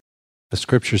The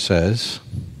scripture says,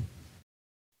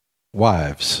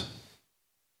 "Wives,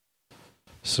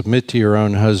 submit to your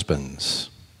own husbands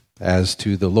as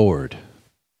to the Lord.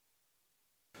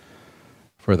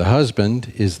 For the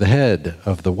husband is the head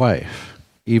of the wife,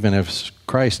 even as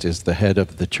Christ is the head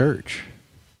of the church,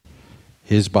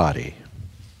 his body,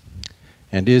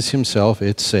 and is himself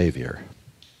its Savior.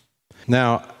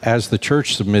 Now, as the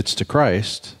church submits to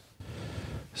Christ,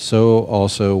 so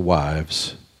also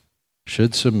wives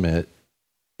should submit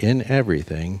in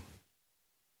everything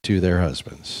to their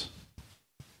husbands."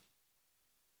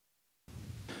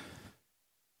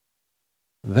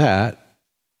 That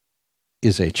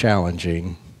is a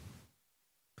challenging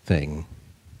thing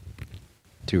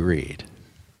to read.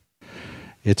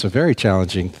 It's a very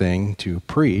challenging thing to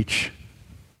preach,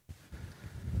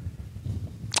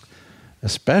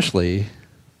 especially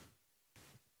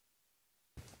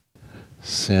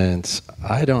since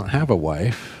I don't have a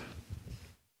wife,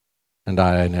 and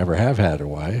I never have had a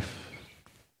wife.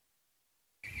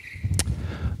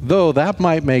 Though that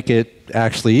might make it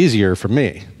actually easier for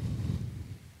me.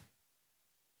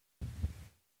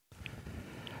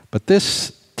 But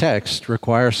this text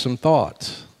requires some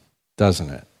thought, doesn't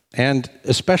it? And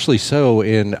especially so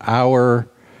in our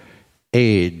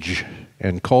age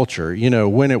and culture. You know,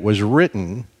 when it was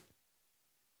written,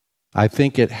 I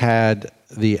think it had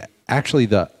the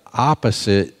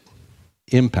opposite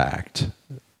impact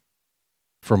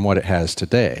from what it has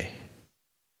today.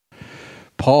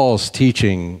 Paul's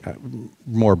teaching,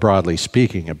 more broadly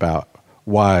speaking, about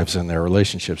wives and their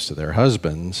relationships to their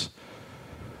husbands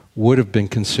would have been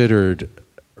considered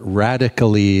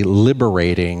radically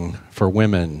liberating for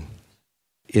women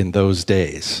in those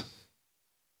days.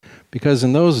 Because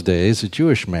in those days, a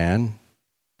Jewish man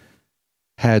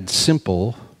had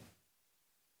simple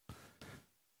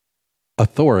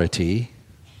authority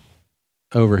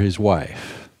over his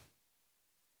wife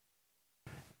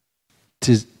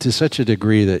to such a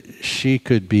degree that she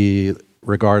could be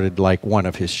regarded like one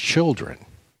of his children.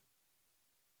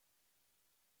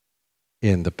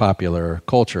 In the popular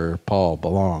culture Paul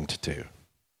belonged to.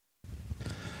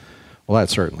 Well,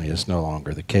 that certainly is no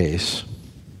longer the case.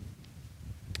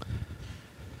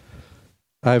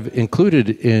 I've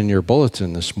included in your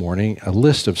bulletin this morning a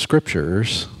list of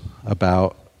scriptures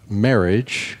about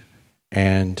marriage,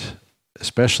 and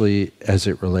especially as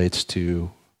it relates to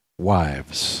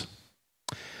wives.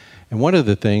 And one of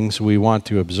the things we want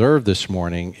to observe this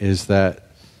morning is that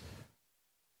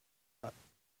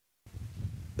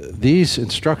these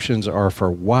instructions are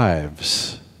for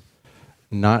wives,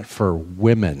 not for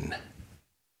women.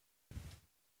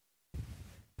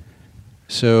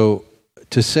 So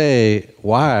to say,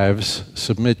 wives,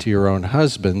 submit to your own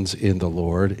husbands in the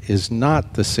Lord, is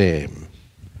not the same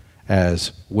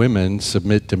as women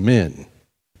submit to men.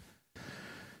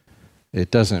 It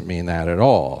doesn't mean that at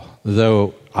all,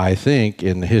 though I think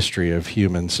in the history of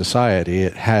human society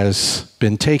it has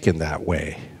been taken that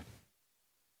way.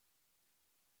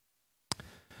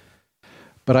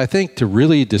 But I think to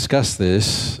really discuss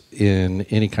this in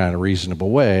any kind of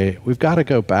reasonable way, we've got to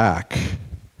go back.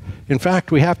 In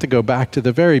fact, we have to go back to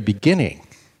the very beginning,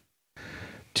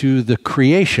 to the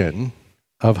creation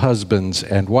of husbands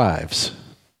and wives,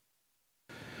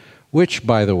 which,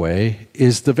 by the way,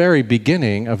 is the very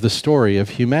beginning of the story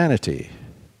of humanity.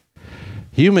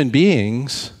 Human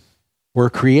beings were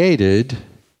created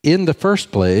in the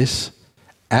first place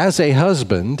as a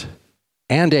husband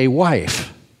and a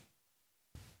wife.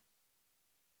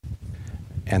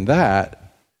 And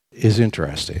that is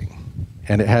interesting.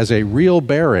 And it has a real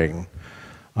bearing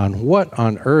on what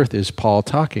on earth is Paul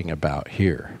talking about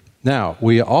here. Now,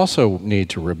 we also need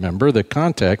to remember the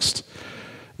context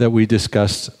that we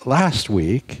discussed last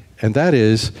week, and that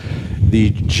is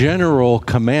the general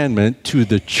commandment to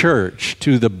the church,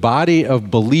 to the body of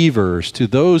believers, to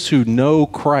those who know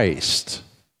Christ,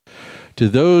 to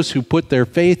those who put their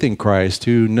faith in Christ,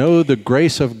 who know the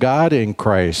grace of God in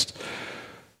Christ.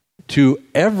 To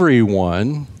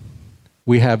everyone,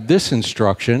 we have this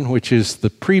instruction, which is the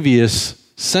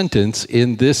previous sentence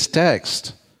in this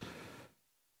text.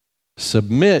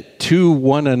 Submit to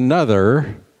one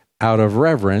another out of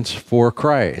reverence for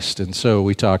Christ. And so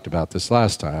we talked about this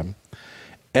last time.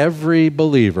 Every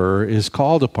believer is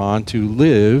called upon to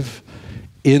live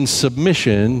in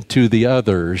submission to the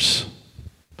others.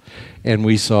 And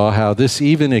we saw how this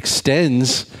even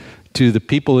extends to the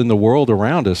people in the world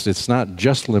around us. It's not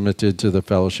just limited to the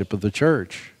fellowship of the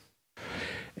church.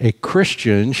 A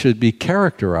Christian should be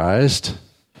characterized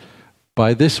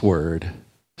by this word,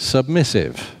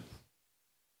 submissive.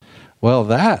 Well,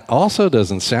 that also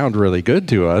doesn't sound really good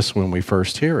to us when we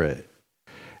first hear it.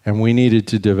 And we needed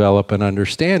to develop an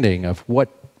understanding of what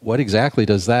exactly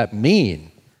does that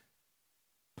mean.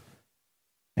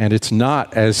 And it's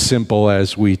not as simple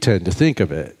as we tend to think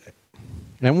of it.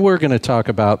 And we're going to talk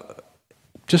about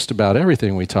just about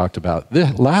everything we talked about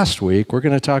last week. We're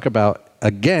going to talk about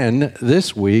again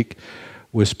this week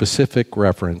with specific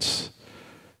reference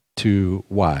to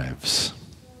wives.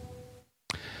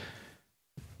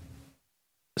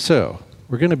 So,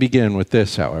 we're going to begin with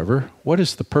this, however. What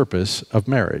is the purpose of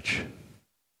marriage?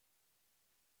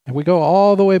 And we go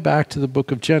all the way back to the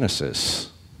book of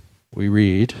Genesis. We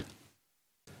read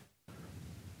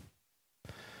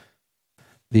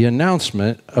the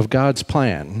announcement of God's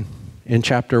plan in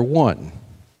chapter 1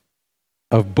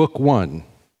 of book 1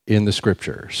 in the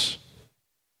Scriptures,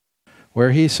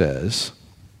 where he says,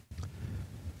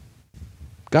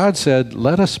 God said,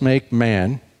 "Let us make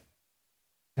man,"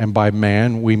 and by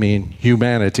man we mean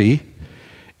humanity,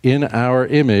 "in our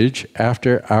image,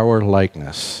 after our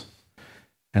likeness.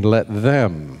 And let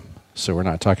them," so we're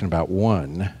not talking about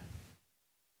one,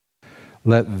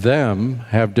 "let them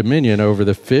have dominion over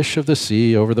the fish of the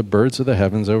sea, over the birds of the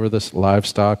heavens, over the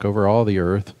livestock, over all the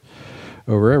earth,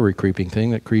 over every creeping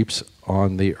thing that creeps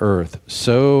on the earth."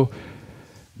 So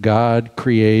God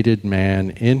created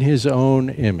man in his own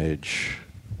image.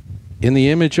 In the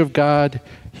image of God,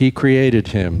 he created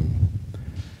him.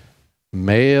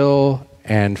 Male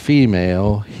and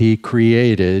female, he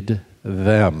created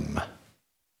them.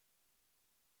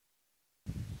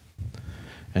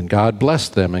 And God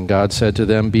blessed them, and God said to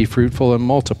them, "Be fruitful and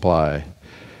multiply,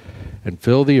 and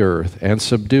fill the earth, and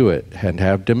subdue it, and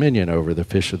have dominion over the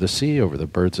fish of the sea, over the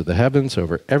birds of the heavens,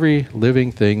 over every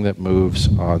living thing that moves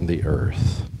on the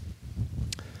earth."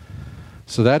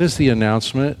 So that is the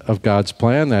announcement of God's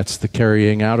plan. That's the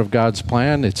carrying out of God's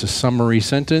plan. It's a summary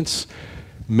sentence.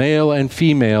 Male and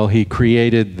female, he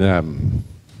created them.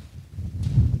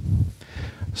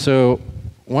 So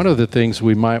one of the things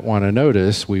we might want to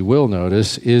notice, we will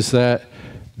notice, is that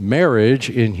marriage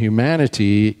in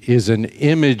humanity is an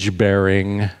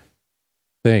image-bearing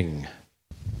thing.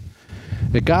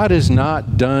 That God is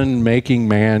not done making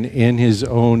man in his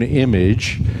own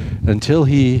image until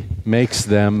he makes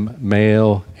them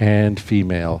male and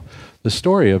female. The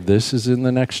story of this is in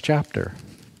the next chapter.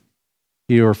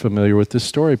 You are familiar with this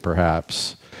story,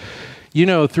 perhaps. You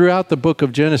know, throughout the book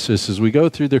of Genesis, as we go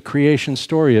through the creation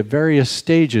story at various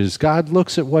stages, God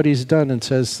looks at what he's done and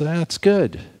says, "That's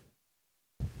good.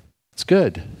 It's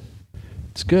good.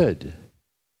 It's good.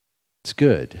 It's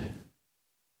good."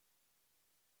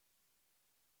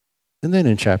 And then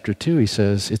in chapter 2, he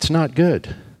says, "It's not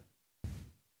good."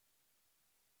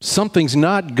 Something's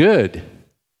not good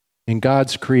in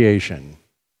God's creation.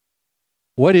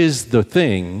 What is the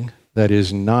thing that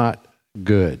is not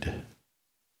good?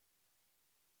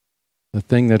 The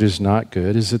thing that is not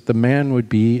good is that the man would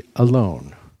be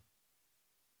alone.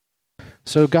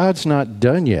 So God's not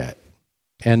done yet.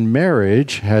 And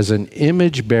marriage has an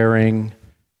image-bearing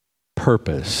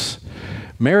purpose.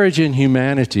 Marriage in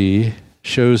humanity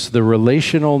shows the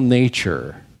relational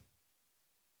nature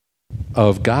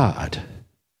of God.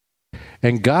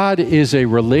 And God is a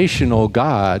relational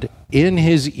God in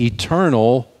his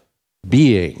eternal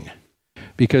being.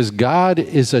 Because God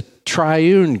is a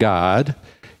triune God,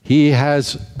 he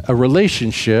has a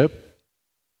relationship,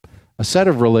 a set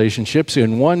of relationships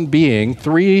in one being,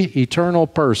 three eternal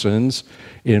persons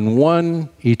in one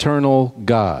eternal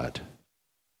God.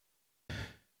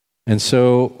 And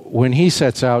so when he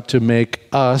sets out to make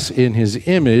us in his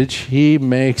image, he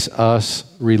makes us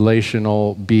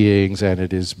relational beings, and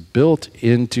it is built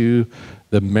into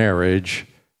the marriage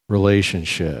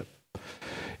relationship.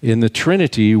 In the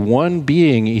Trinity, one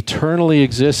being eternally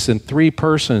exists in three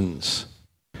persons.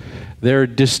 They're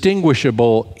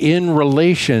distinguishable in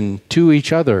relation to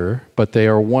each other, but they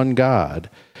are one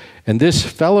God. And this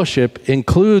fellowship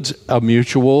includes a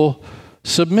mutual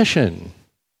submission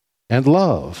and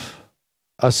love,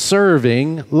 a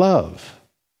serving love.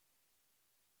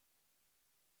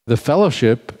 This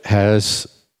fellowship has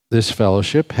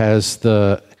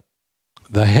the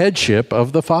headship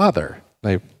of the Father.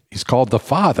 He's called the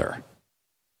Father.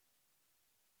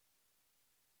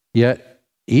 Yet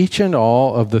each and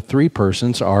all of the three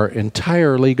persons are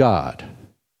entirely God.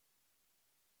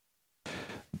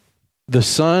 The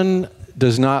Son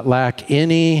does not lack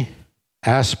any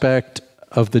aspect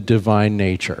of the divine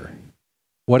nature.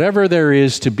 Whatever there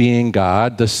is to being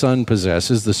God, the Son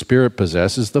possesses, the Spirit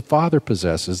possesses, the Father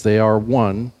possesses. They are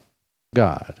one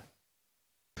God.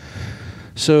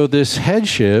 So this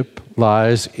headship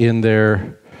lies in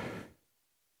their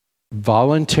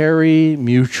voluntary,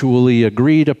 mutually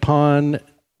agreed upon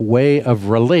way of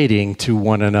relating to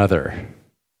one another.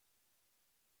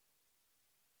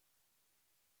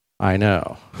 I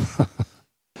know.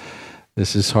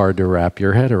 This is hard to wrap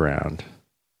your head around.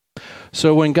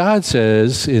 So when God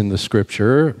says in the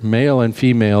scripture, male and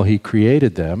female, he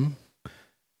created them,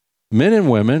 men and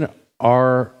women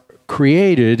are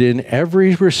created in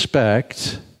every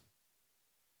respect,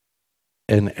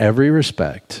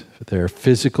 their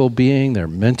physical being, their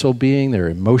mental being, their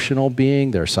emotional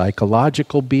being, their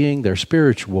psychological being, their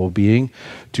spiritual being,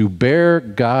 to bear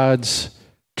God's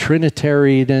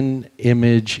Trinitarian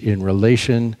image in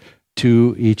relation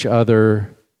to each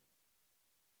other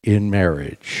in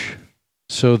marriage.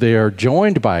 So they are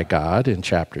joined by God in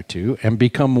chapter 2 and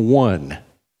become one.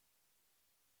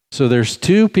 So there's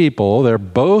two people, they're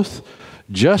both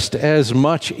just as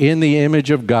much in the image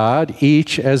of God,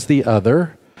 each as the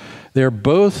other. They're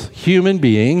both human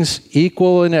beings,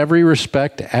 equal in every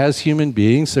respect as human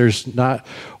beings.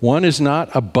 One is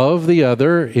not above the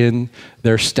other in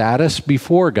their status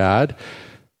before God.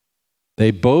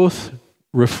 They both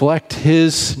reflect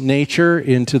his nature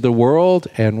into the world,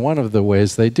 and one of the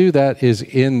ways they do that is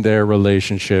in their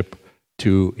relationship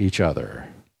to each other.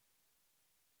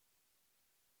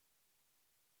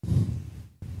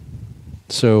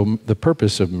 So the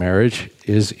purpose of marriage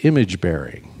is image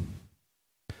bearing.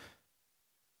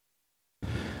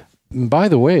 By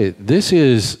the way, this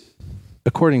is,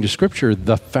 according to Scripture,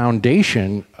 the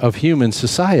foundation of human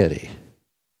society.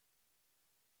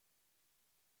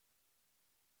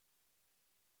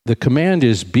 The command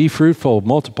is, be fruitful,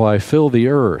 multiply, fill the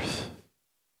earth,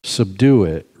 subdue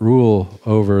it, rule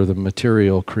over the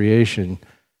material creation.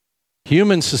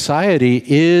 Human society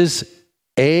is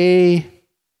a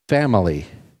family.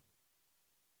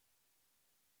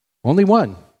 Only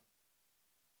one.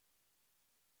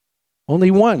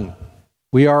 Only one.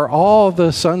 We are all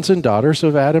the sons and daughters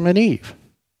of Adam and Eve.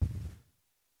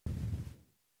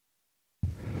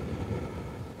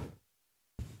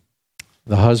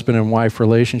 The husband and wife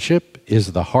relationship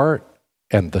is the heart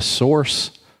and the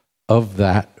source of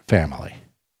that family.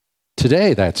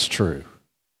 Today, that's true.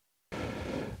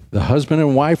 The husband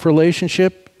and wife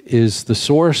relationship is the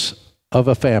source of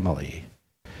a family.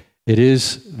 It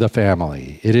is the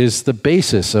family. It is the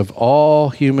basis of all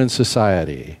human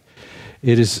society.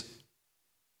 It is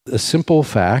a simple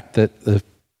fact that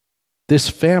this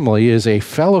family is a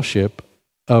fellowship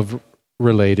of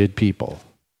related people.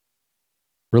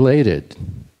 Related,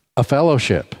 a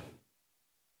fellowship.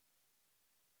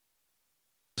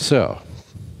 So,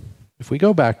 if we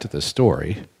go back to the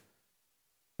story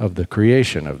of the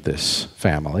creation of this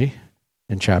family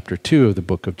in chapter 2 of the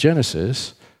book of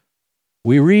Genesis,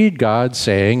 we read God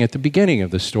saying at the beginning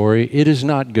of the story, it is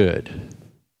not good.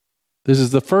 This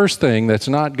is the first thing that's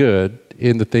not good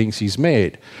in the things he's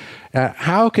made.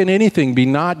 How can anything be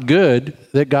not good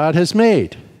that God has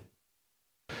made?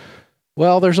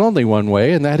 Well, there's only one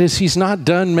way, and that is he's not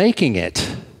done making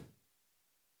it.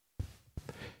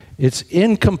 It's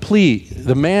incomplete.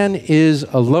 The man is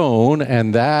alone,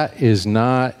 and that is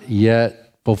not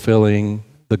yet fulfilling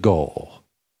the goal.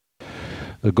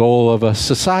 The goal of a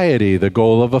society, the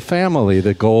goal of a family,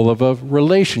 the goal of a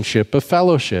relationship, a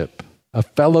fellowship, a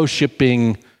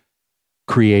fellowshipping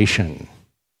creation.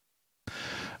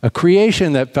 A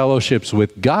creation that fellowships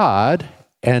with God,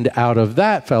 and out of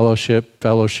that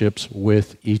fellowships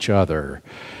with each other.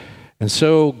 And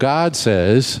so God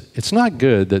says, it's not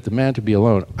good that the man to be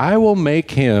alone. I will make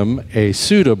him a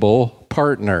suitable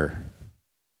partner.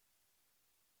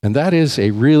 And that is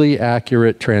a really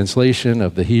accurate translation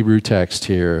of the Hebrew text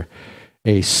here.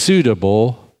 A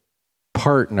suitable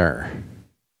partner.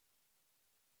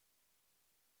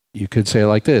 You could say it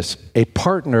like this, a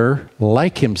partner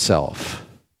like himself.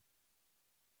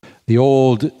 The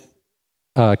old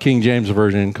King James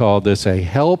Version called this a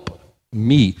help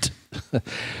meet.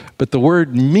 But the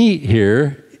word meet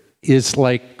here is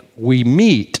like we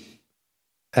meet.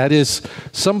 That is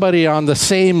somebody on the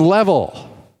same level.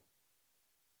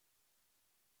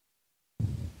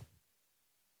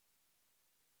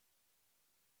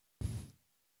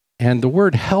 And the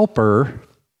word helper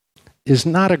is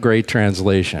not a great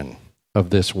translation of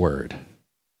this word.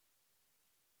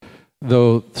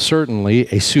 Though certainly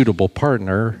a suitable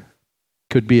partner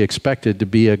could be expected to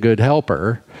be a good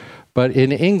helper, but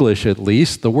in English at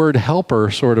least, the word helper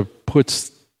sort of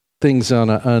puts things on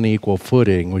an unequal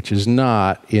footing, which is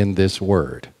not in this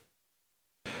word.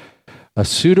 A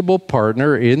suitable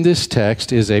partner in this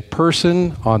text is a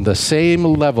person on the same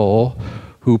level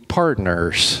who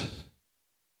partners.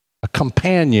 A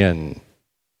companion.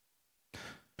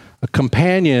 A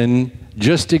companion,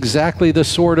 just exactly the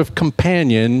sort of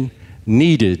companion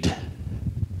needed.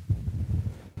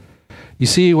 You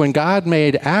see, when God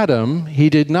made Adam, he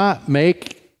did not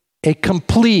make a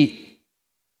complete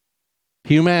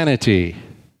humanity.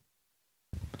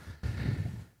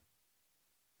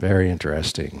 Very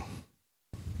interesting.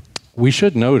 We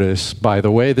should notice, by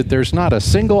the way, that there's not a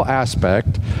single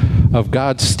aspect of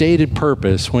God's stated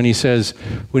purpose when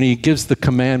he gives the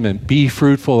commandment, be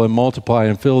fruitful and multiply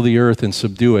and fill the earth and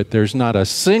subdue it. There's not a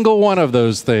single one of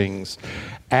those things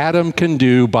Adam can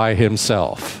do by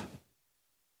himself.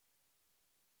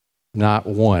 Not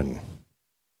one.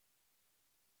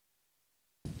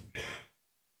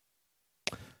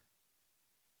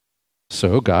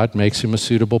 So God makes him a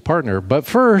suitable partner. But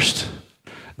first,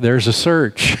 there's a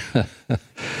search.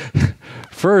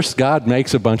 First, God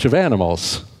makes a bunch of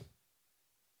animals.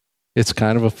 It's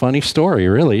kind of a funny story,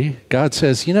 really. God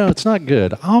says, it's not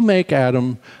good. I'll make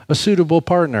Adam a suitable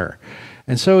partner.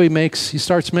 And so he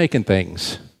starts making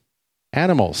things,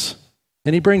 animals.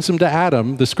 And he brings them to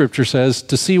Adam, the scripture says,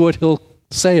 to see what he'll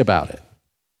say about it.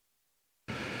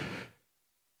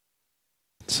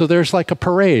 So there's like a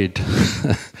parade.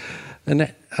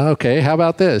 And okay, how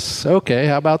about this? Okay,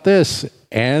 how about this?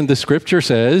 And the scripture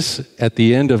says at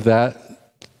the end of that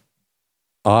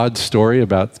odd story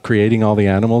about creating all the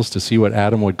animals to see what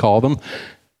Adam would call them,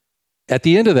 at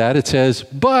the end of that it says,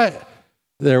 but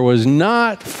there was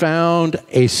not found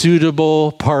a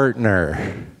suitable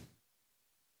partner.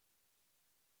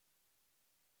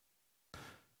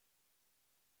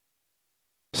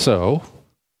 So,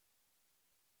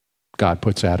 God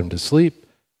puts Adam to sleep.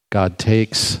 God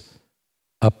takes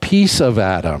a piece of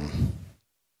Adam.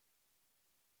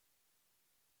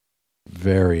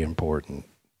 Very important.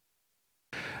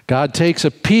 God takes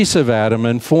a piece of Adam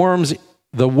and forms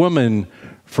the woman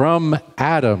from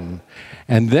Adam.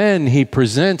 And then he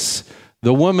presents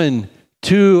the woman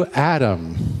to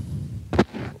Adam.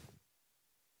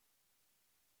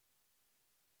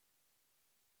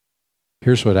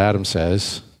 Here's what Adam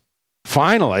says.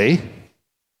 Finally,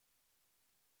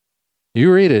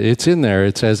 you read it, it's in there.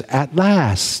 It says, at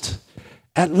last,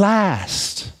 at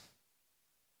last,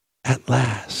 at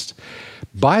last.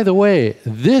 By the way,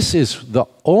 this is the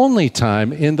only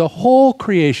time in the whole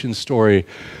creation story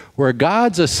where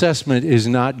God's assessment is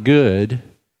not good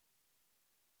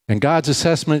and God's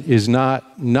assessment is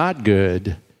not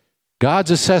good.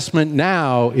 God's assessment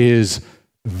now is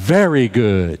very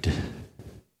good.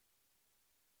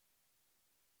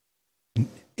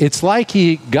 It's like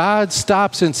God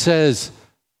stops and says,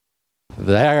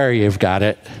 there, you've got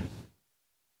it.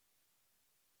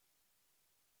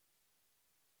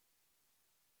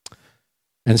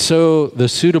 And so the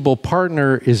suitable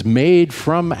partner is made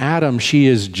from Adam. She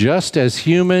is just as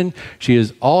human. She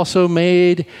is also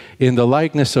made in the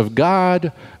likeness of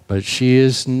God, but she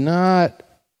is not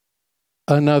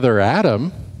another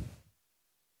Adam.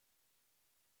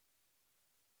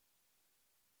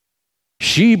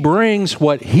 She brings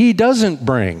what he doesn't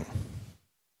bring.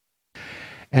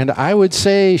 And I would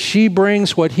say she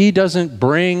brings what he doesn't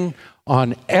bring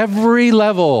on every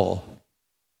level.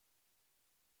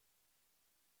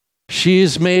 She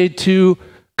is made to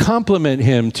complement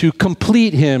him, to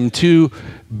complete him, to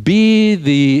be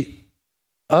the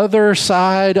other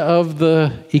side of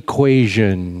the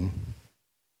equation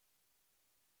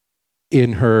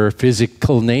in her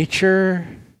physical nature,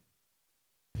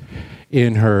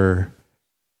 in her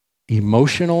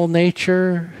emotional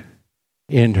nature,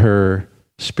 in her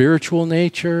spiritual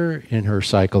nature, in her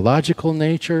psychological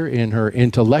nature, in her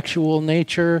intellectual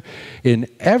nature. In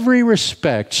every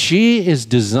respect, she is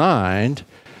designed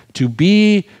to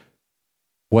be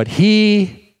what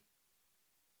he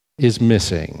is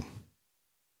missing.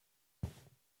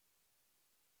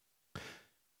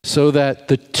 So that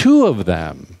the two of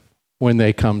them, when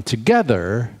they come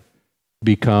together,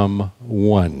 become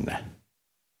one.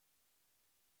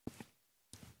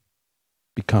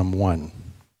 Become one.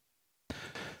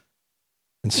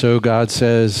 And so God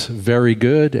says, very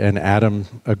good, and Adam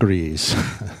agrees.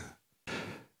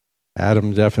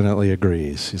 Adam definitely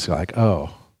agrees. He's like,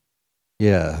 oh,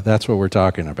 yeah, that's what we're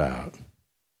talking about.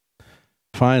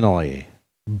 Finally,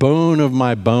 bone of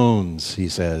my bones, he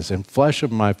says, and flesh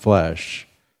of my flesh.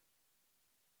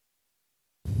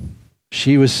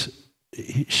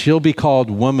 She'll be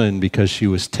called woman because she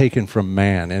was taken from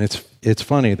man. And it's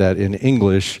funny that in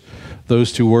English,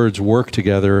 those two words work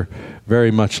together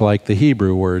very much like the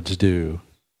Hebrew words do.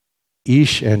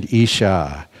 Ish and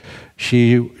Isha.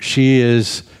 She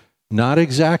is not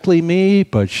exactly me,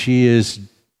 but she is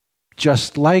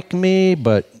just like me,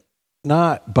 but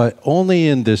only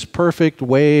in this perfect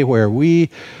way where we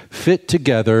fit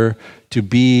together to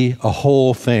be a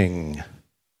whole thing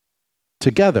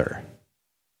together.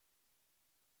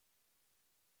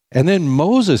 And then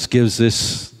Moses gives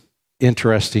this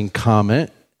interesting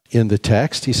comment in the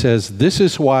text. He says, "This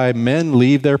is why men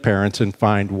leave their parents and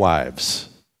find wives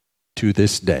to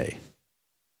this day."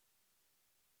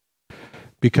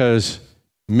 Because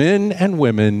men and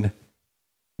women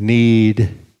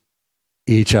need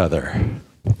each other.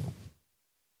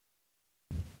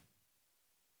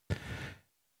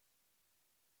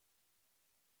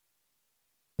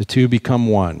 The two become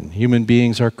one. Human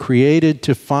beings are created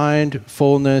to find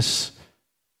fullness,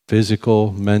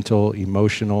 physical, mental,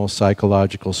 emotional,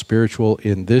 psychological, spiritual,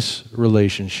 in this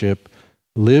relationship,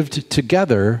 lived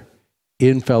together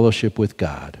in fellowship with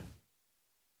God.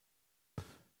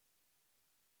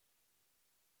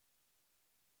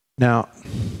 Now,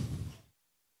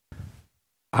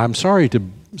 I'm sorry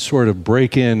to sort of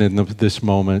break in this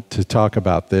moment to talk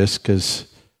about this, because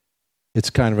it's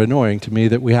kind of annoying to me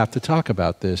that we have to talk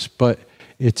about this, but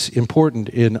it's important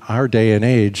in our day and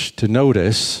age to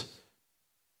notice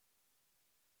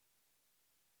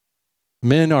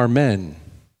men are men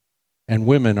and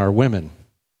women are women.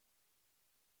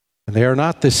 And they are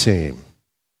not the same.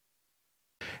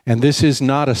 And this is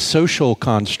not a social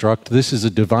construct, this is a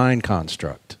divine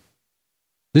construct.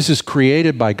 This is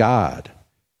created by God.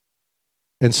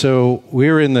 And so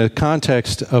we're in the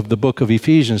context of the book of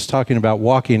Ephesians talking about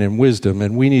walking in wisdom,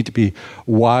 and we need to be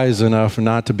wise enough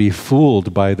not to be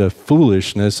fooled by the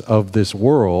foolishness of this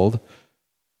world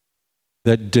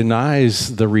that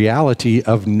denies the reality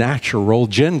of natural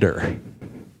gender.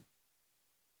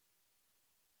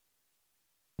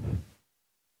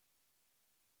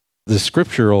 The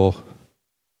scriptural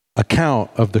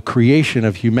account of the creation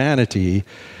of humanity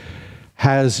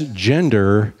has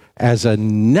gender as a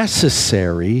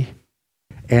necessary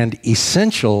and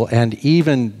essential and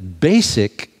even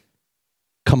basic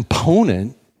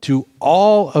component to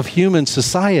all of human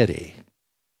society.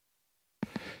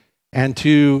 And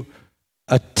to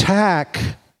attack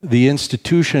the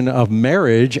institution of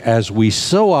marriage, as we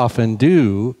so often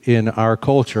do in our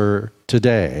culture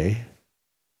today,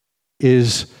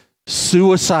 is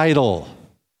suicidal.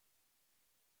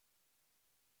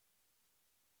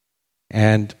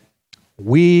 And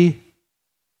we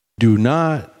do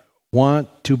not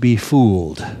want to be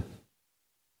fooled.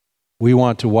 We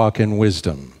want to walk in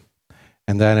wisdom.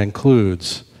 And that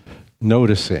includes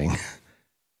noticing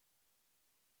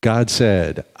God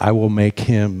said, "I will make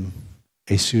him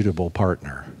a suitable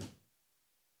partner."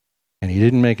 And he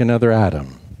didn't make another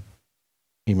Adam.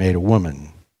 He made a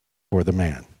woman for the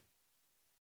man.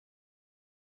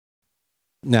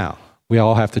 Now, we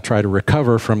all have to try to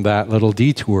recover from that little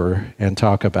detour and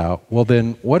talk about, well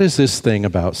then, what is this thing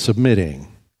about submitting?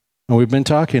 And we've been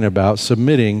talking about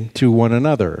submitting to one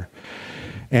another.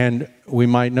 And we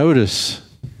might notice,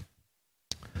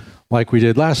 like we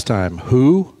did last time,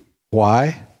 who,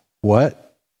 why,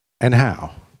 what, and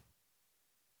how.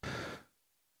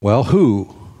 Well,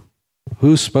 who?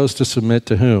 Who's supposed to submit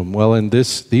to whom? Well, in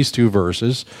these two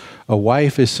verses, a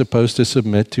wife is supposed to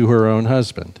submit to her own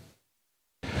husband.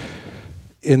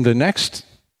 In the next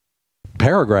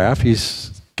paragraph,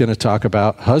 he's going to talk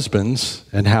about husbands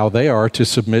and how they are to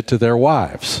submit to their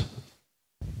wives.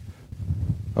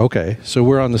 Okay, so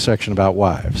we're on the section about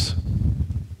wives.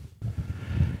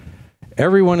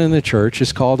 Everyone in the church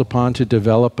is called upon to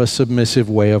develop a submissive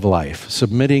way of life,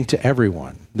 submitting to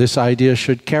everyone. This idea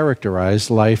should characterize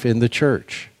life in the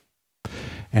church.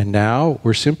 And now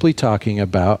we're simply talking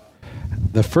about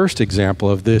the first example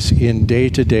of this in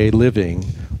day-to-day living,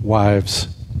 wives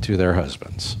to their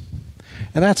husbands.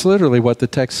 And that's literally what the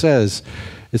text says.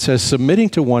 It says, submitting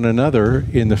to one another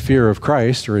in the fear of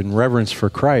Christ, or in reverence for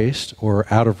Christ, or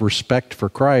out of respect for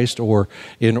Christ, or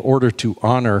in order to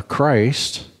honor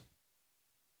Christ.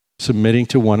 Submitting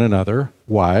to one another,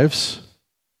 wives,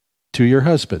 to your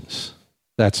husbands.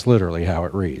 That's literally how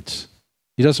it reads.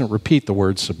 He doesn't repeat the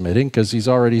word submitting because he's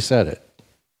already said it.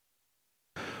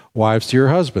 Wives to your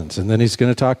husbands, and then he's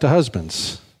going to talk to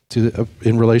husbands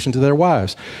in relation to their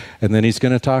wives. And then he's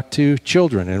going to talk to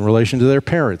children in relation to their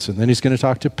parents. And then he's going to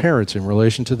talk to parents in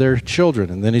relation to their children.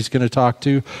 And then he's going to talk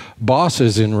to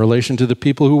bosses in relation to the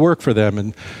people who work for them,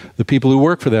 and the people who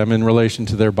work for them in relation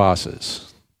to their bosses.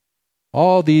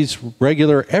 All these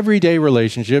regular, everyday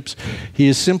relationships, he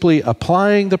is simply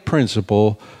applying the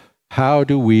principle, how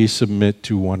do we submit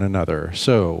to one another?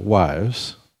 So,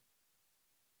 wives,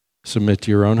 submit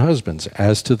to your own husbands,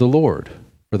 as to the Lord.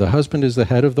 For the husband is the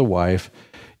head of the wife,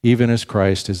 even as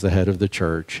Christ is the head of the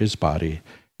church, his body,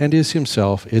 and is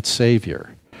himself its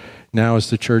Savior. Now as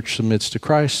the church submits to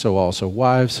Christ, so also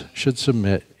wives should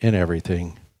submit in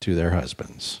everything to their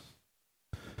husbands.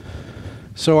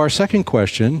 So our second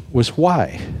question was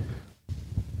why?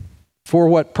 For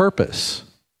what purpose?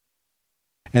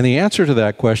 And the answer to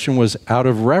that question was out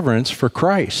of reverence for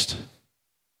Christ.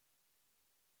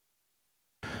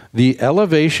 The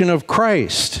elevation of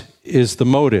Christ is the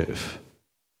motive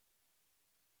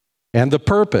and the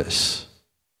purpose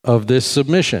of this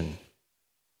submission.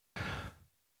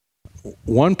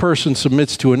 One person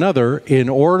submits to another in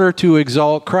order to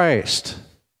exalt Christ.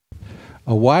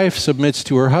 A wife submits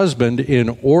to her husband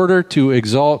in order to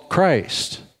exalt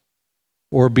Christ,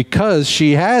 or because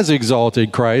she has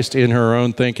exalted Christ in her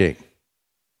own thinking.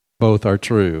 Both are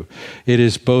true. It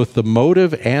is both the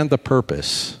motive and the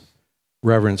purpose,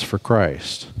 reverence for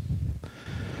Christ.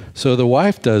 So the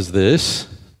wife does this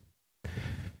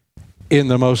in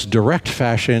the most direct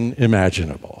fashion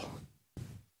imaginable.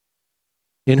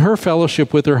 In her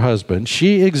fellowship with her husband,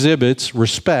 she exhibits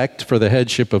respect for the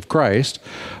headship of Christ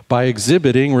by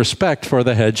exhibiting respect for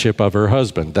the headship of her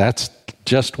husband. That's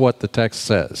just what the text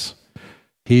says.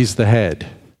 He's the head.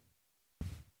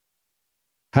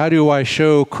 How do I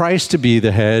show Christ to be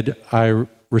the head? I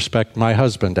respect my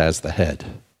husband as the head.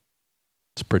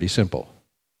 It's pretty simple.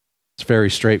 It's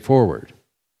very straightforward.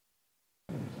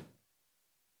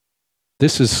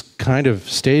 This is kind of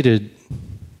stated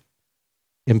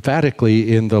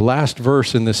emphatically in the last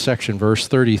verse in this section, verse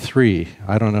 33.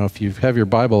 I don't know if you have your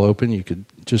Bible open, you could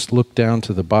just look down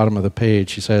to the bottom of the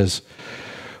page. He says,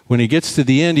 when he gets to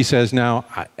the end, he says, now,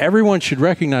 everyone should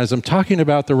recognize I'm talking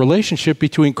about the relationship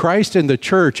between Christ and the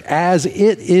church as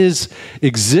it is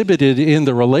exhibited in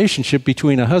the relationship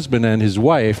between a husband and his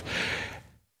wife.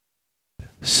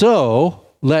 So,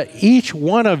 let each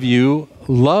one of you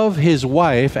love his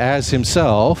wife as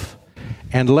himself,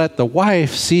 and let the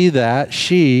wife see that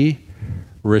she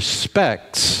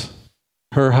respects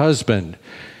her husband.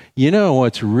 You know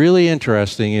what's really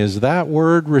interesting is that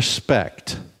word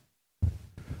respect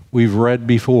we've read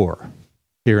before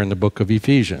here in the book of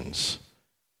Ephesians.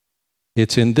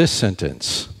 It's in this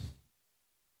sentence.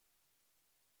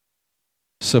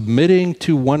 Submitting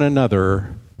to one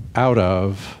another out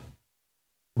of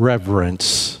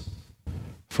reverence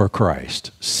for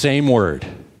Christ. Same word.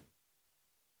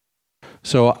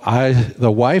 So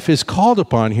the wife is called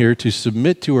upon here to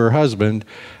submit to her husband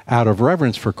out of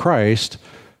reverence for Christ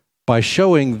by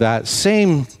showing that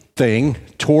same thing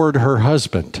toward her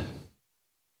husband,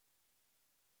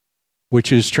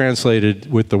 which is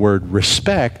translated with the word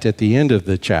respect at the end of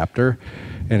the chapter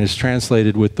and is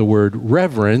translated with the word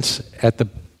reverence at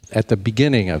the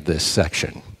beginning of this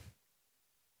section.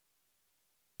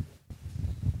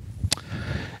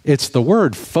 It's the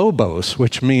word phobos,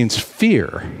 which means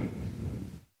fear.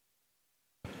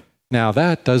 Now,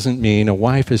 that doesn't mean a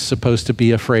wife is supposed to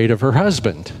be afraid of her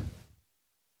husband,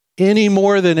 any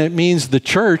more than it means the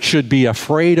church should be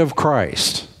afraid of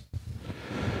Christ.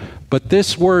 But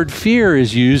this word fear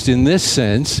is used in this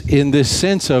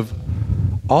sense of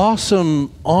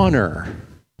awesome honor.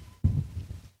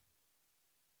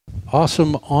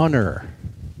 Awesome honor.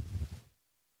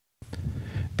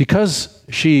 Because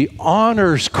she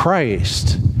honors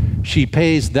Christ, she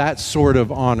pays that sort of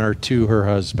honor to her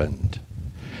husband.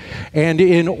 And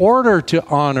in order to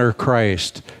honor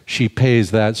Christ, she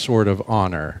pays that sort of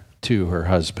honor to her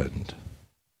husband.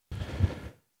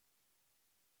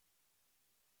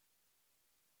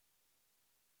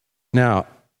 Now,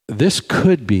 this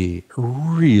could be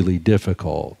really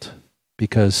difficult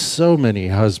because so many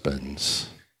husbands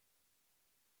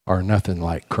are nothing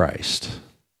like Christ.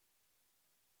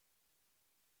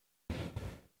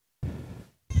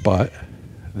 But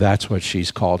that's what she's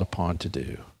called upon to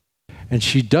do. And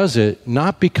she does it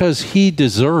not because he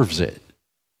deserves it,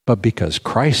 but because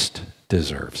Christ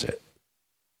deserves it.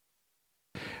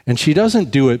 And she doesn't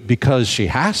do it because she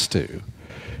has to.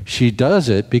 She does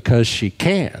it because she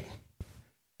can.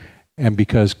 And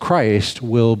because Christ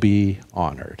will be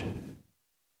honored.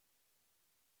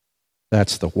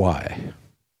 That's the why.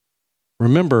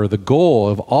 Remember, the goal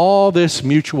of all this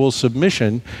mutual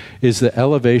submission is the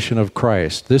elevation of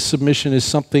Christ. This submission is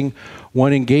something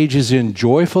one engages in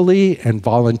joyfully and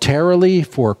voluntarily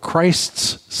for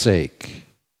Christ's sake.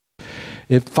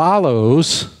 It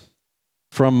follows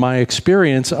from my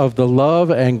experience of the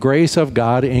love and grace of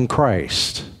God in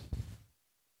Christ.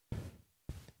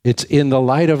 It's in the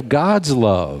light of God's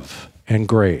love and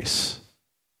grace.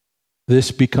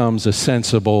 This becomes a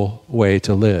sensible way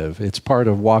to live. It's part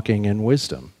of walking in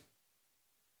wisdom.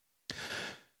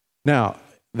 Now,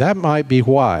 that might be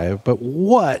why, but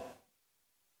what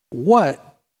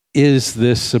is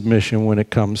this submission when it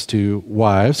comes to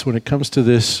wives, when it comes to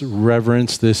this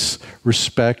reverence, this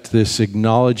respect, this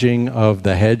acknowledging of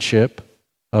the headship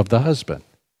of the husband?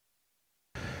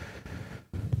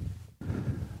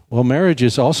 Well, marriage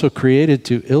is also created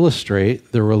to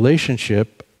illustrate the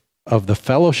relationship of the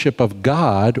fellowship of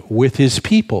God with his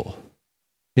people.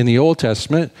 In the Old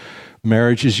Testament,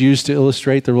 marriage is used to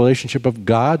illustrate the relationship of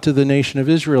God to the nation of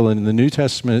Israel. And in the New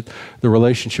Testament, the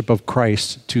relationship of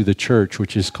Christ to the church,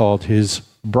 which is called his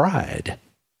bride.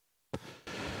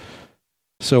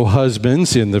 So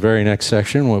husbands, in the very next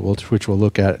section, which we'll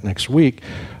look at next week,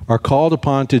 are called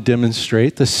upon to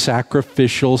demonstrate the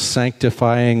sacrificial,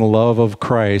 sanctifying love of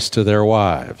Christ to their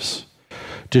wives,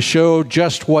 to show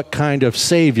just what kind of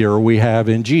Savior we have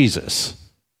in Jesus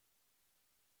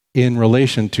in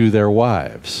relation to their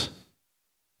wives.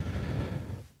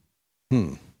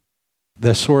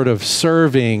 The sort of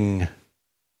serving,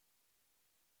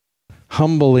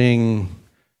 humbling,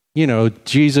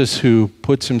 Jesus who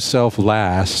puts himself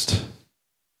last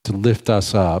to lift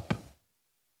us up.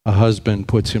 A husband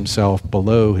puts himself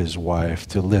below his wife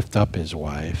to lift up his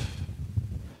wife.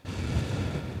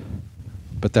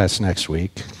 But that's next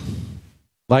week.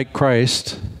 Like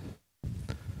Christ,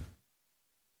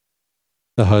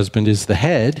 the husband is the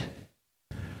head.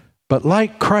 But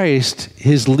like Christ,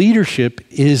 his leadership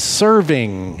is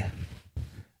serving,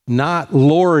 not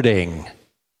lording.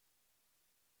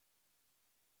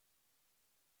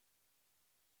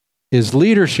 His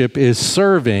leadership is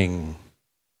serving,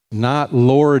 not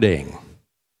lording.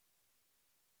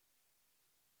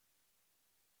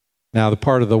 Now, the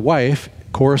part of the wife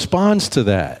corresponds to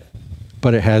that,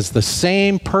 but it has the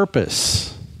same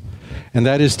purpose, and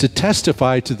that is to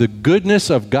testify to the goodness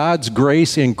of God's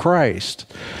grace in Christ.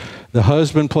 The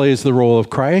husband plays the role of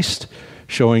Christ,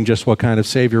 showing just what kind of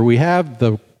Savior we have.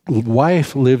 The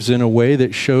wife lives in a way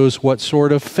that shows what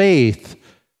sort of faith,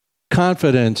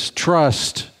 confidence,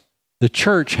 trust the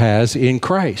church has in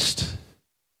Christ.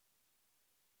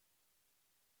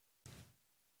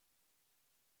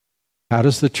 How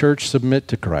does the church submit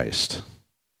to Christ?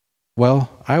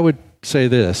 Well, I would say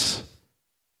this.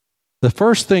 The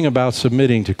first thing about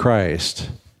submitting to Christ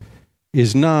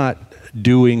is not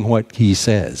doing what he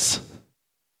says.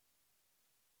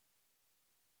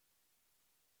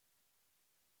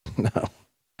 No.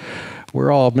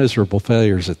 We're all miserable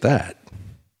failures at that.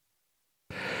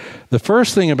 The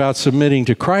first thing about submitting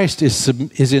to Christ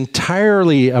is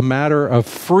entirely a matter of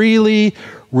freely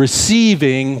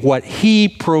receiving what he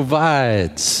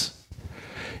provides.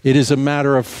 It is a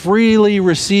matter of freely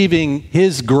receiving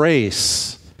his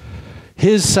grace,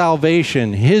 his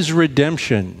salvation, his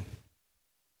redemption.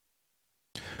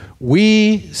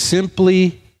 We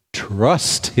simply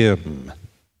trust him.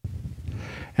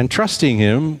 And trusting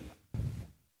him,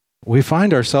 we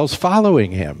find ourselves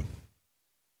following him.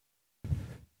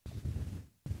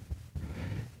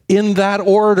 In that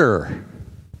order.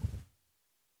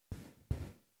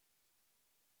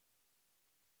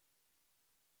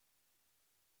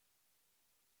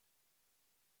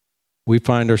 We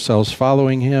find ourselves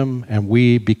following him, and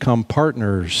we become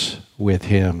partners with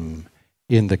him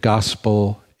in the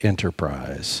gospel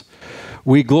enterprise.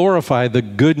 We glorify the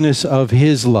goodness of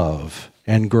his love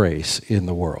and grace in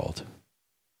the world.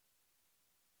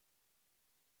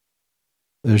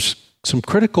 There's some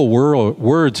critical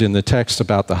words in the text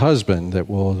about the husband that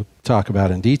we'll talk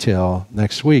about in detail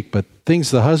next week, but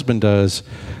things the husband does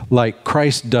like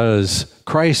Christ does.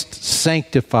 Christ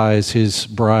sanctifies his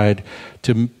bride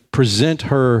to present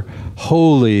her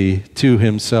holy to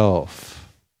himself.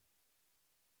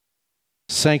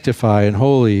 Sanctify and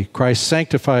holy. Christ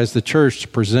sanctifies the church to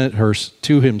present her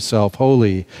to himself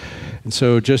holy. And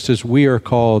so just as we are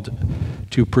called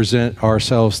to present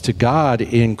ourselves to God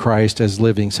in Christ as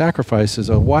living sacrifices,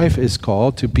 a wife is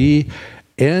called to be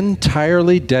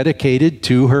entirely dedicated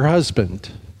to her husband,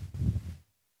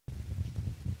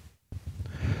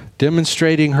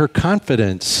 demonstrating her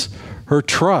confidence, her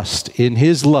trust in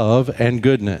his love and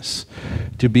goodness,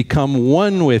 to become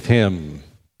one with him,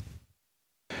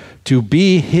 to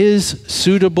be his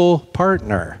suitable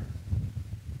partner,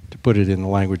 to put it in the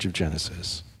language of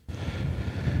Genesis.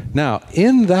 Now,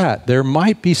 in that, there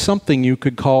might be something you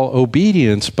could call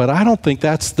obedience, but I don't think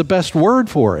that's the best word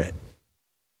for it.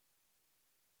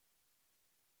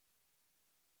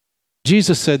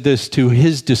 Jesus said this to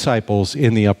his disciples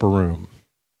in the upper room,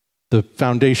 the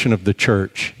foundation of the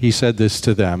church. He said this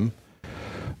to them,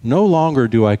 "No longer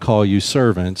do I call you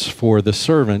servants, for the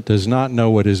servant does not know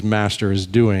what his master is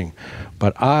doing,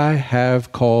 but I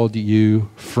have called you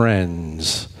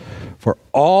friends. For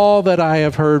all that I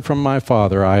have heard from my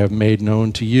Father, I have made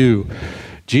known to you."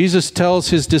 Jesus tells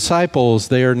his disciples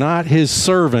they are not his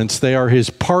servants, they are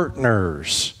his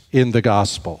partners in the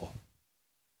gospel.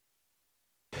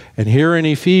 And here in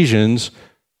Ephesians,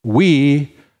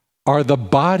 we are the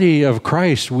body of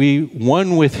Christ. We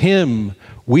one with him.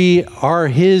 We are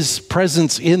his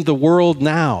presence in the world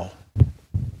now.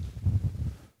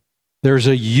 There's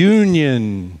a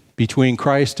union between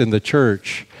Christ and the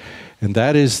church, and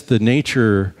that is the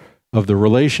nature of the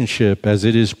relationship as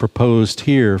it is proposed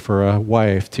here for a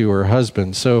wife to her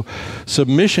husband. So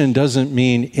submission doesn't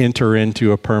mean enter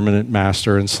into a permanent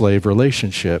master and slave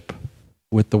relationship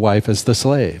with the wife as the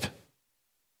slave.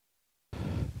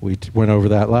 We went over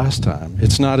that last time.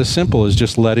 It's not as simple as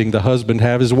just letting the husband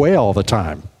have his way all the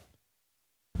time.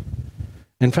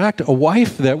 In fact, a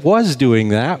wife that was doing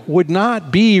that would not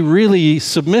be really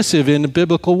submissive in a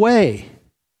biblical way.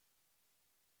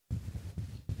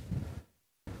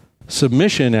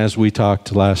 Submission, as we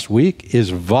talked last week,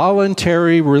 is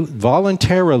voluntarily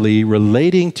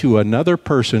relating to another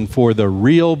person for the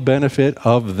real benefit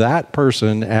of that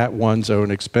person at one's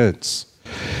own expense.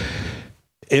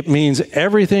 It means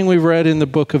everything we've read in the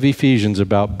book of Ephesians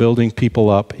about building people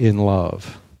up in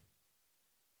love.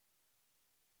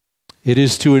 It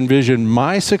is to envision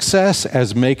my success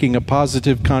as making a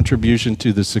positive contribution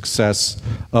to the success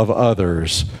of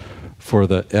others for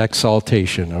the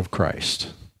exaltation of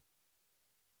Christ.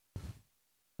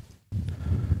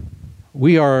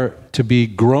 We are to be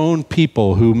grown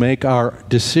people who make our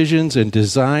decisions and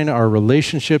design our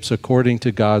relationships according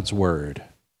to God's word.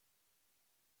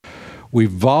 We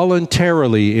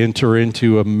voluntarily enter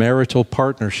into a marital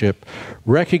partnership,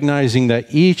 recognizing that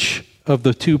each of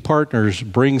the two partners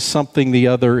brings something the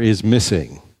other is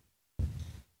missing.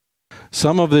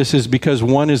 Some of this is because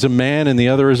one is a man and the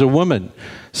other is a woman.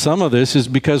 Some of this is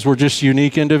because we're just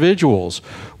unique individuals.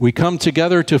 We come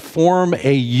together to form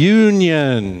a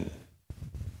union.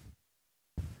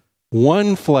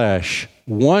 One flesh,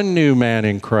 one new man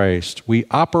in Christ. We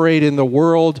operate in the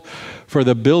world for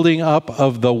the building up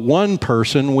of the one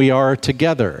person we are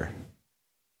together.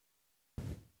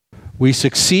 We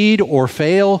succeed or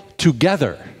fail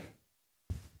together.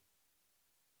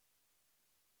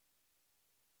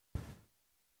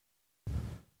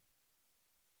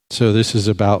 So this is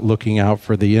about looking out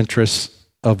for the interests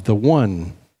of the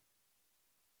one.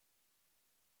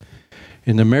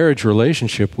 In the marriage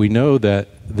relationship, we know that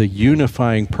the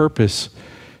unifying purpose,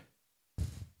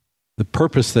 the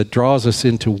purpose that draws us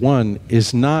into one,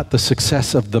 is not the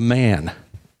success of the man.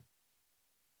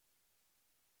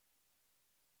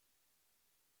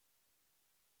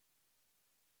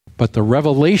 But the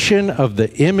revelation of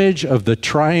the image of the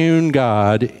triune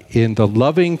God in the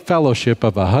loving fellowship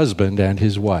of a husband and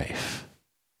his wife.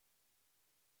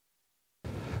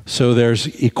 So there's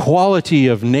equality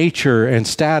of nature and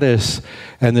status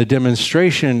and the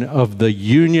demonstration of the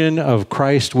union of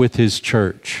Christ with his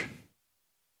church.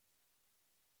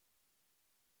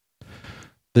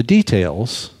 The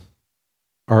details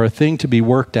are a thing to be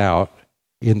worked out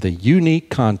in the unique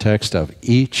context of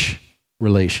each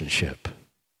relationship.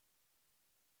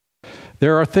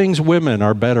 There are things women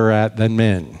are better at than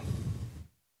men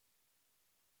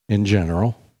in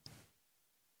general.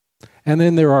 And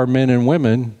then there are men and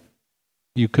women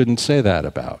you couldn't say that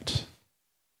about.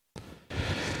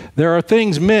 There are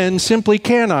things men simply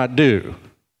cannot do.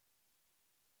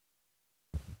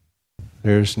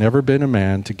 There's never been a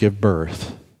man to give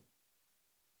birth.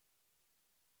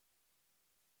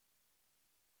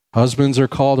 Husbands are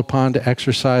called upon to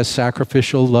exercise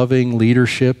sacrificial, loving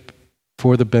leadership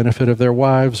for the benefit of their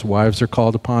wives. Wives are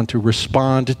called upon to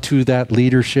respond to that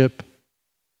leadership,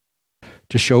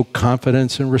 to show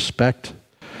confidence and respect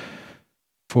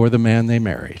for the man they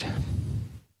married.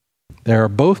 They are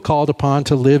both called upon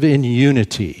to live in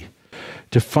unity,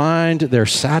 to find their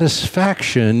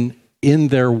satisfaction in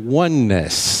their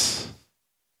oneness.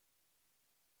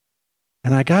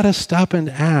 And I got to stop and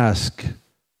ask,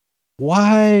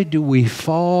 why do we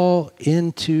fall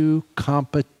into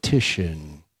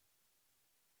competition?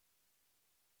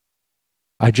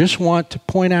 I just want to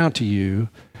point out to you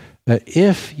that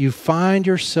if you find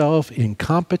yourself in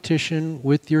competition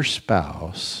with your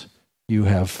spouse, you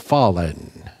have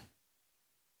fallen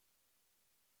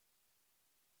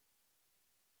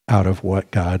out of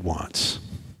what God wants.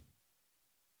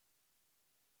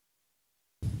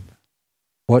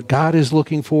 What God is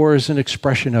looking for is an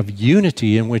expression of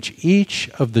unity in which each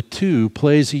of the two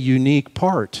plays a unique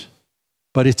part.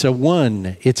 But it's a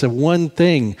one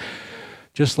thing.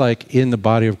 Just like in the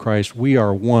body of Christ, we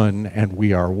are one and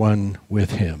we are one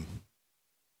with him.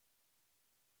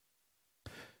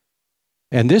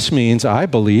 And this means, I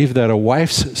believe, that a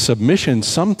wife's submission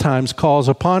sometimes calls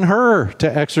upon her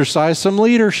to exercise some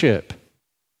leadership,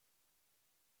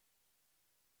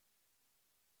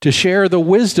 to share the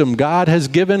wisdom God has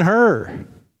given her.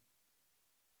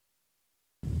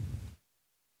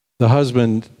 The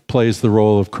husband plays the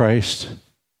role of Christ.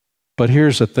 But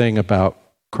here's the thing about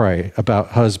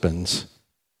husbands.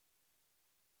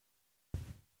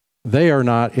 They are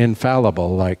not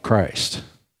infallible like Christ.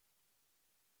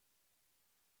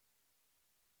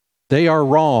 They are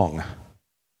wrong.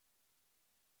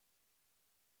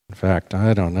 In fact,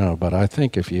 I don't know, but I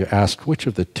think if you asked which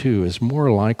of the two is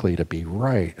more likely to be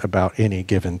right about any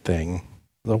given thing,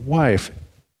 the wife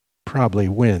probably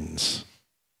wins.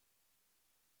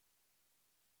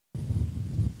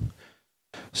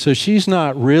 So she's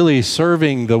not really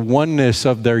serving the oneness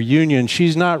of their union.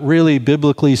 She's not really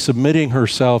biblically submitting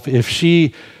herself if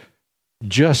she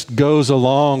just goes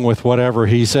along with whatever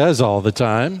he says all the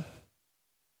time,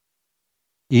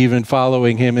 even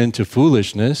following him into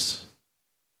foolishness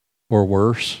or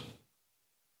worse.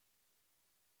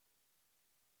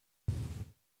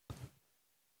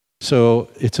 So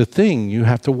it's a thing you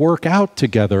have to work out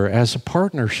together as a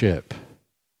partnership.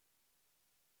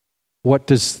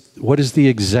 What is the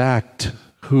exact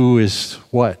who is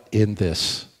what in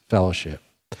this fellowship?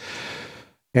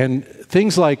 And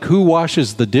things like who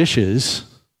washes the dishes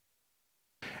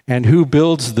and who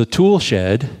builds the tool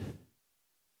shed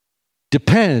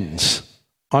depends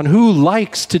on who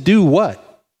likes to do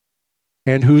what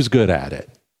and who's good at it.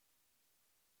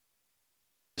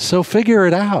 So figure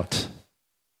it out.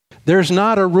 There's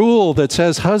not a rule that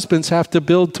says husbands have to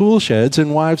build tool sheds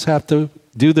and wives have to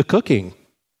do the cooking.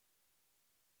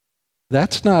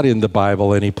 That's not in the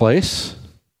Bible anyplace.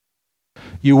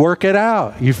 You work it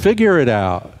out. You figure it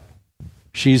out.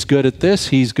 She's good at this,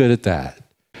 he's good at that.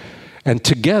 And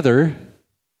together,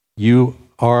 you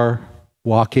are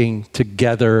walking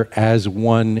together as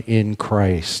one in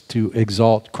Christ to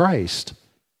exalt Christ.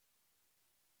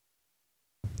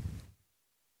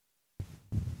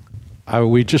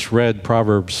 We just read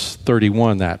Proverbs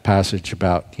 31, that passage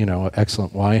about, an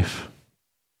excellent wife.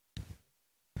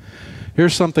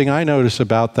 Here's something I notice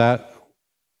about that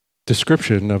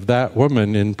description of that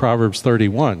woman in Proverbs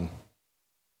 31.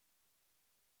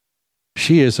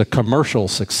 She is a commercial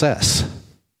success.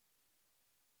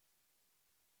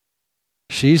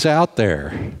 She's out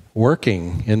there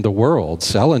working in the world,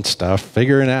 selling stuff,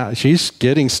 figuring out, she's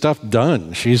getting stuff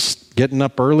done. She's getting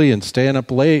up early and staying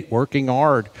up late, working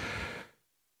hard.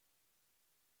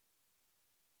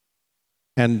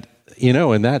 And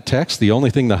in that text, the only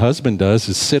thing the husband does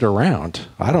is sit around.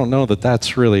 I don't know that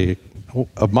that's really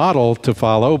a model to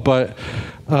follow, but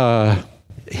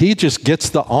he just gets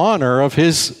the honor of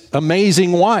his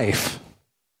amazing wife.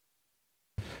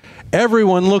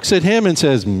 Everyone looks at him and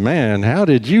says, "Man, how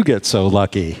did you get so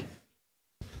lucky?"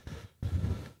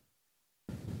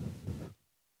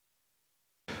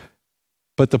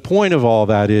 But the point of all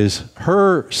that is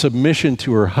her submission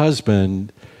to her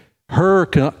husband, her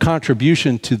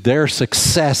contribution to their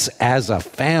success as a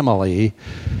family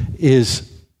is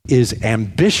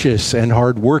ambitious and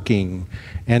hardworking,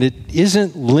 and it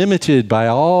isn't limited by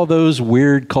all those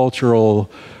weird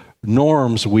cultural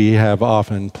norms we have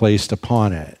often placed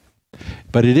upon it.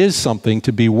 But it is something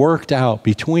to be worked out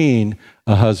between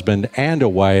a husband and a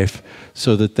wife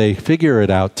so that they figure it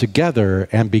out together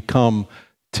and become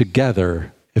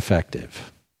together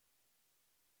effective.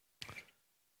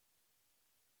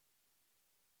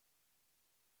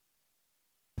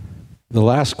 The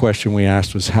last question we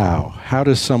asked was how? How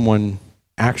does someone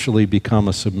actually become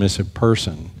a submissive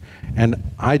person? And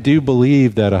I do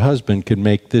believe that a husband can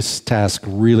make this task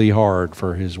really hard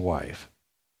for his wife.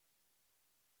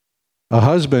 A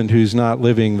husband who's not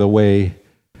living the way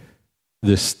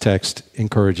this text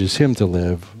encourages him to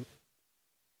live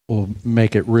will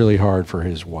make it really hard for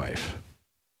his wife.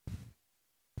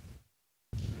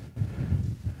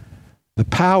 The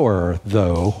power,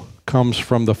 though, comes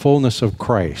from the fullness of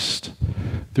Christ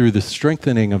through the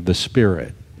strengthening of the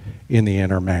Spirit in the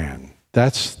inner man.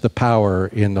 That's the power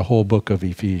in the whole book of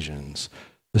Ephesians.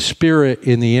 The Spirit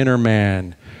in the inner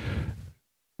man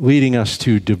leading us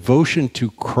to devotion to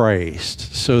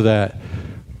Christ so that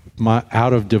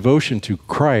out of devotion to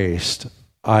Christ,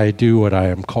 I do what I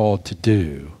am called to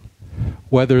do.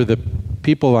 Whether the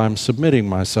people I'm submitting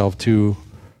myself to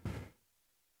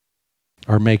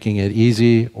are making it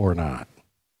easy or not.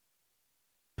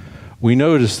 We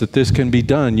notice that this can be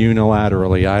done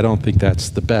unilaterally. I don't think that's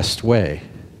the best way.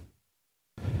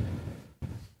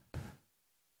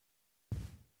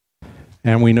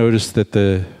 And we notice that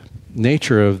the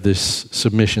nature of this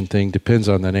submission thing depends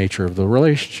on the nature of the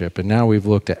relationship. And now we've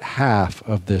looked at half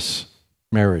of this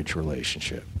marriage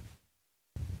relationship.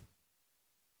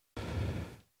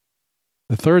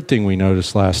 The third thing we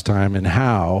noticed last time and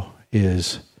how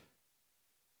is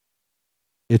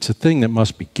it's a thing that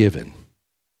must be given.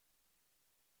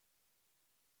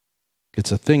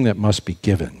 It's a thing that must be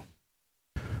given.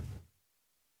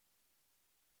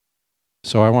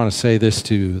 So I want to say this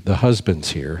to the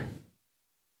husbands here.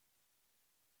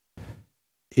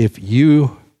 if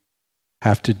you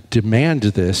have to demand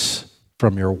this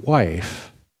from your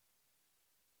wife,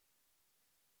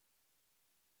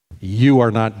 you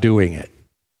are not doing it.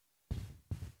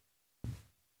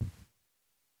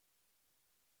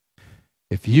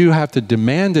 If you have to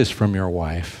demand this from your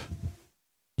wife,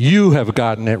 you have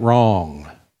gotten it wrong.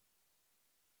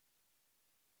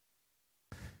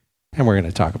 And we're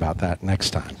going to talk about that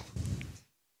next time.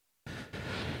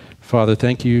 Father,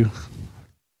 thank you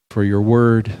for your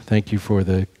word. Thank you for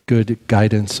the good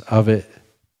guidance of it.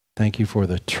 Thank you for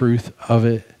the truth of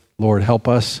it. Lord, help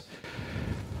us.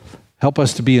 Help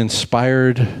us to be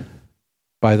inspired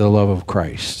by the love of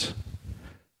Christ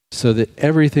so that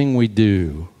everything we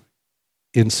do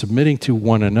in submitting to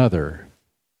one another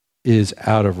is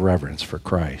out of reverence for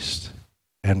Christ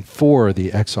and for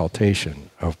the exaltation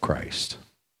of Christ.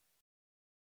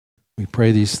 We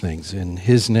pray these things in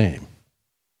his name.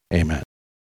 Amen.